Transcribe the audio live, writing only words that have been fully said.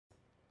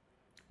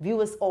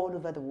Viewers all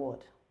over the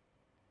world,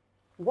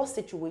 what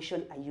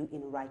situation are you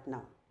in right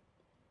now?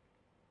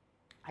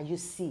 Are you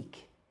sick?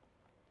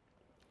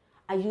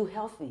 Are you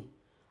healthy?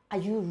 Are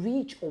you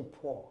rich or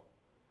poor?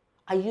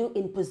 Are you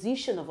in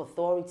position of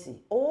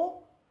authority, or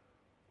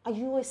are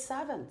you a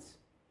servant?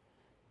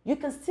 You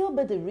can still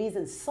be the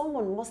reason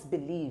someone must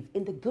believe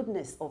in the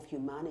goodness of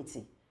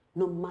humanity,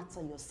 no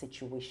matter your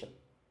situation.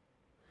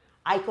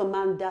 I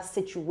command that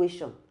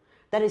situation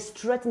that is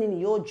threatening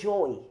your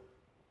joy,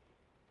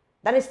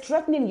 that is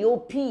threatening your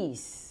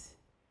peace,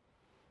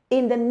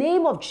 in the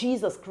name of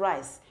Jesus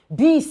Christ,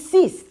 be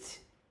ceased.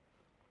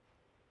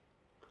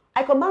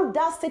 I command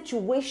that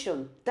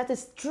situation that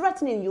is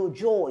threatening your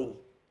joy,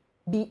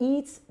 be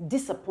it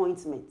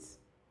disappointment,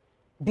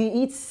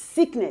 be it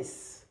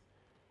sickness,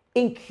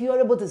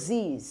 incurable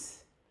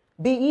disease,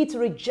 be it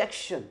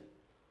rejection,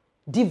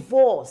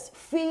 divorce,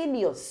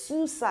 failure,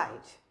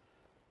 suicide,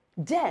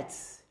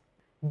 death,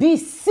 be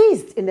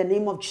seized in the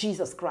name of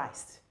Jesus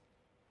Christ.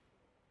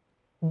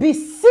 Be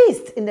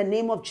seized in the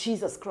name of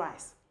Jesus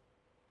Christ.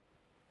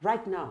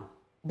 Right now,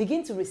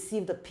 begin to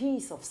receive the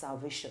peace of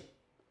salvation.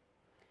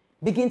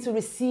 Begin to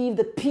receive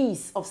the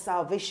peace of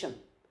salvation.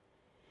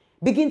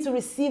 Begin to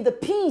receive the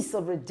peace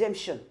of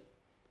redemption.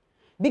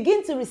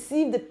 Begin to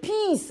receive the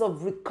peace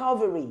of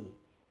recovery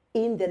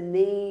in the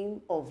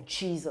name of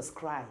Jesus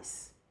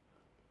Christ.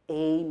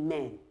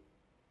 Amen.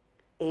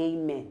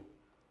 Amen.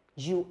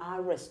 You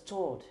are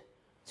restored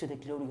to the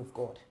glory of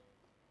God.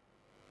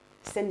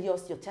 Send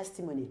us your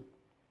testimony.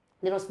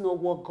 Let us know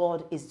what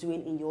God is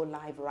doing in your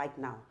life right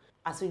now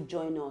as you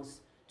join us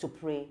to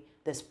pray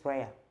this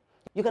prayer.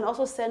 You can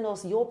also send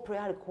us your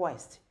prayer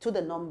request to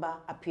the number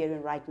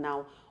appearing right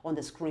now on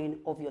the screen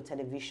of your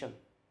television.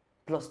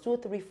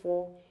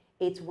 +234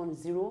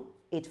 810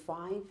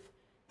 85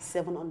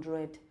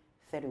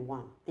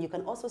 731. And you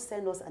can also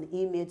send us an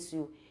email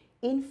to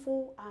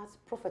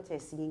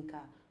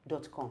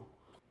info@prophetesyinka.com.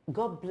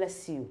 God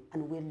bless you,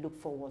 and we look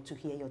forward to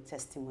hear your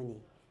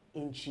testimony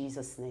in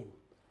Jesus' name.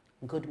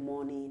 Good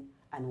morning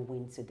and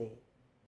win today.